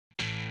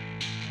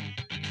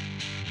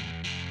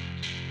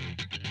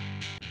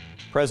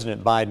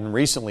President Biden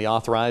recently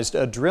authorized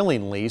a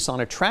drilling lease on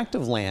a tract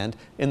of land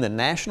in the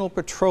National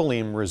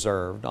Petroleum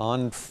Reserve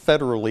on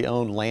federally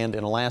owned land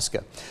in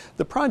Alaska.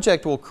 The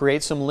project will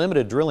create some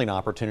limited drilling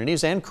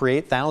opportunities and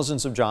create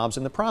thousands of jobs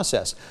in the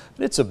process.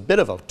 But it's a bit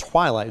of a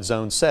twilight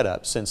zone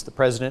setup since the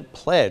president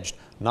pledged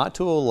not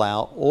to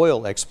allow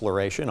oil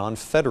exploration on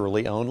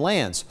federally owned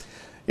lands.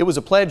 It was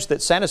a pledge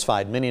that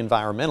satisfied many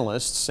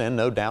environmentalists and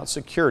no doubt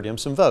secured him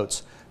some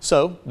votes.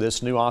 So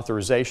this new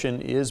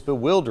authorization is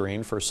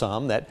bewildering for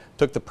some that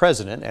took the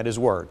president at his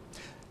word.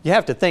 You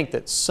have to think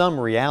that some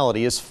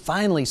reality is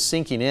finally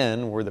sinking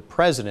in where the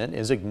president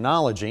is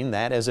acknowledging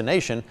that as a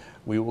nation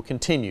we will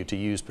continue to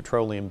use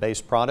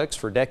petroleum-based products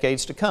for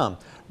decades to come,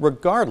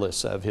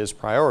 regardless of his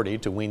priority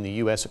to wean the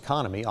U.S.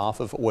 economy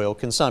off of oil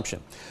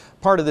consumption.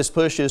 Part of this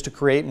push is to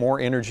create more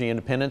energy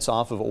independence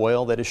off of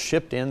oil that is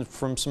shipped in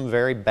from some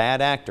very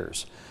bad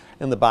actors.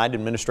 And the Biden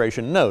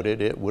administration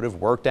noted it would have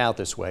worked out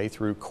this way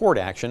through court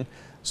action,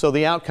 so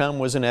the outcome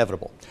was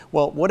inevitable.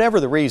 Well, whatever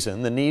the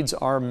reason, the needs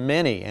are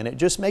many, and it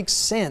just makes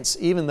sense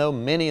even though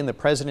many in the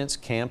president's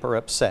camp are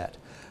upset.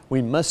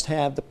 We must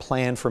have the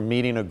plan for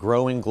meeting a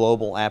growing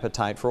global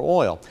appetite for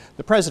oil.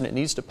 The president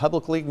needs to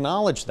publicly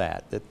acknowledge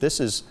that this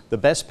is the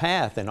best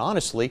path, and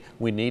honestly,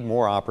 we need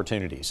more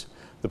opportunities.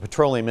 The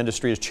petroleum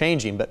industry is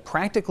changing, but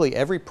practically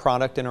every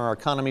product in our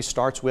economy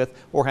starts with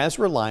or has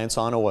reliance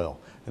on oil,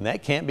 and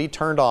that can't be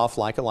turned off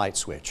like a light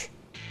switch.